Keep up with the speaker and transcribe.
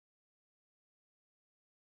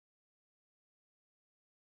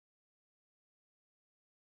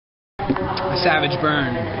A savage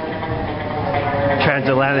burn.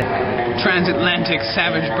 Transatlantic. Transatlantic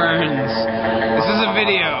savage burns. This is a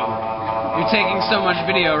video. You're taking so much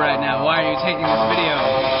video right now. Why are you taking this video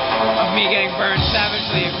of me getting burned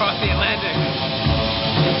savagely across the Atlantic?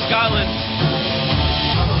 In Scotland.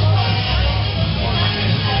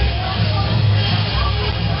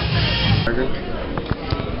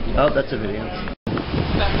 Oh, that's a video.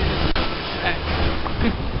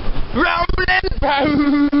 Rolling,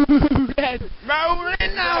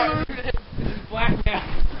 rolling on. This is blackmail.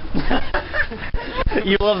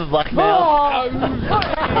 You love the blackmail. Oh.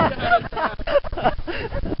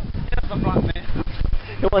 That's a blackmail.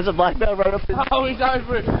 He wants a blackmail right up his... Oh, he's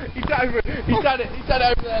over it. He's over it. He's done it. He's done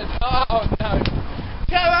it over there. Oh, no.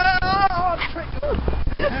 Come on!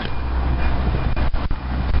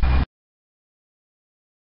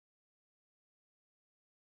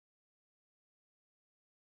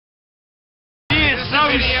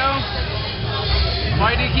 Video.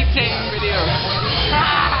 Why do you keep taking videos?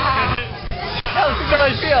 Tell us how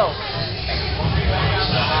I feel.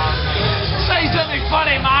 Say something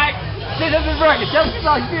funny, Mike. Say something funny. Tell us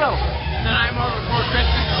how I feel. The night before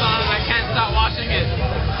Christmas is on and I can't stop watching it.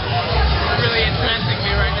 It's really entrancing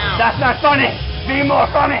me right now. That's not funny. Be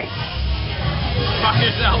more funny. Fuck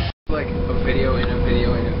yourself. Like a video in a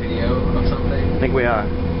video in a video of something. I think we are.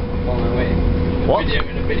 On my way. What? Video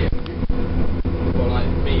in a video. Or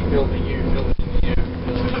like me filming you, filming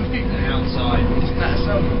outside. Isn't that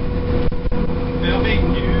so?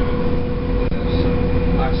 Filming you.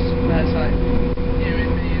 That's like you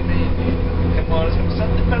and me and me and me. Come on, there's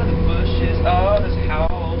something better than bushes. Oh, there's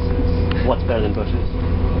houses. What's better than bushes?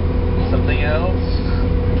 Something else.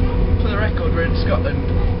 For the record, we're in Scotland.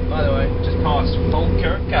 By the way, just past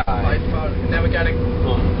Falkirk. Never getting.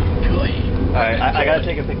 Alright, I gotta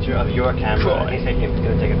take a picture of your camera. He's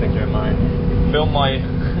gonna take a picture of mine. Film my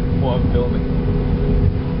what I'm filming.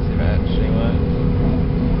 See if it actually works.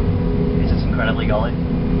 Is this incredibly golly?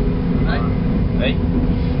 Hey.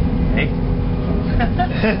 Hey?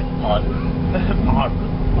 Pardon. Pardon.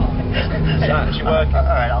 Does that actually work?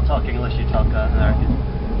 Alright, I'll talk English, you talk American.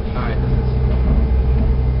 Alright, this is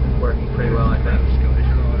working pretty well, I think.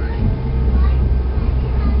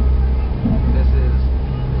 This is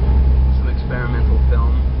some experimental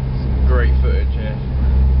film. Some great footage, yeah.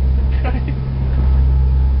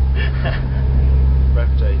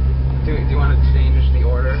 Breathtaking. Do you want to change the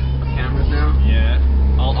order of cameras now? Yeah.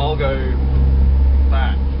 I'll go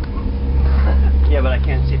back. Yeah, but I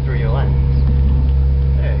can't see through your lens.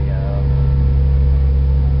 There you go.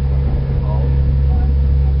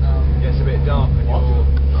 Yeah, it's a bit dark when you're...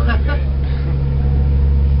 Okay.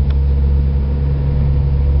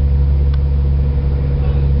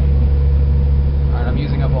 Alright, I'm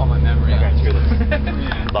using up all my memory. Okay, screw this.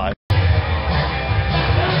 Yeah. Bye.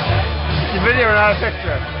 Video or not a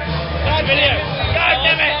picture? Not video! God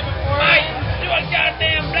damn it! Mike, do a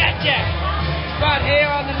goddamn blackjack! Right here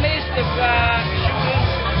on the list of shooters.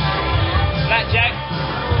 Blackjack.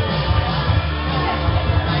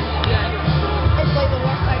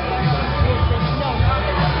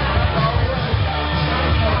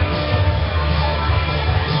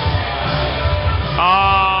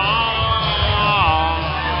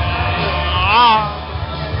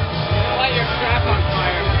 Light your crap on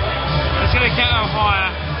fire. It's gonna get on fire.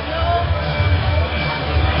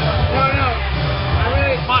 No, I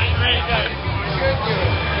really might really go. Good.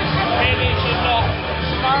 Maybe you should not.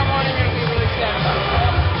 Tomorrow morning you're gonna be really sad about it.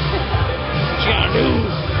 What you gotta do?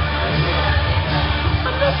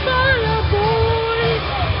 I'm the fire boy.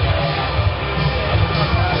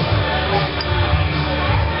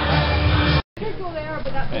 People there,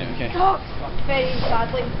 but that Okay. sucks very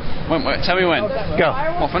badly. Wait, tell me when. Go.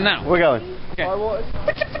 What for now? We're going. Okay.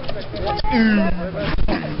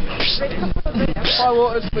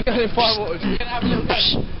 Firewaters, we're going to firewaters. We're gonna have a little go.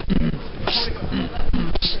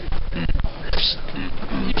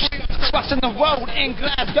 What's in the road in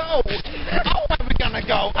Glasgow? Oh, where we gonna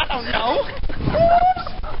go? I don't know.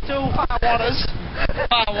 To firewaters.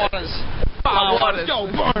 Firewaters. Go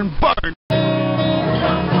burn.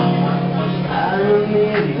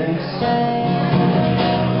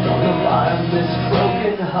 From the bottom of this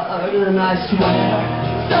broken heart, and I swear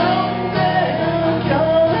someday I'm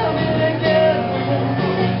gonna be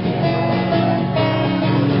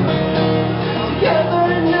together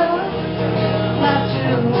enough not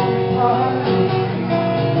to apart.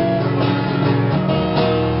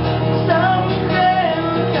 Someday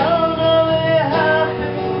I'm gonna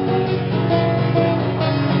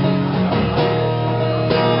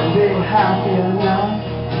be happy enough.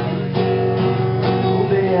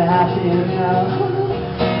 Happy enough.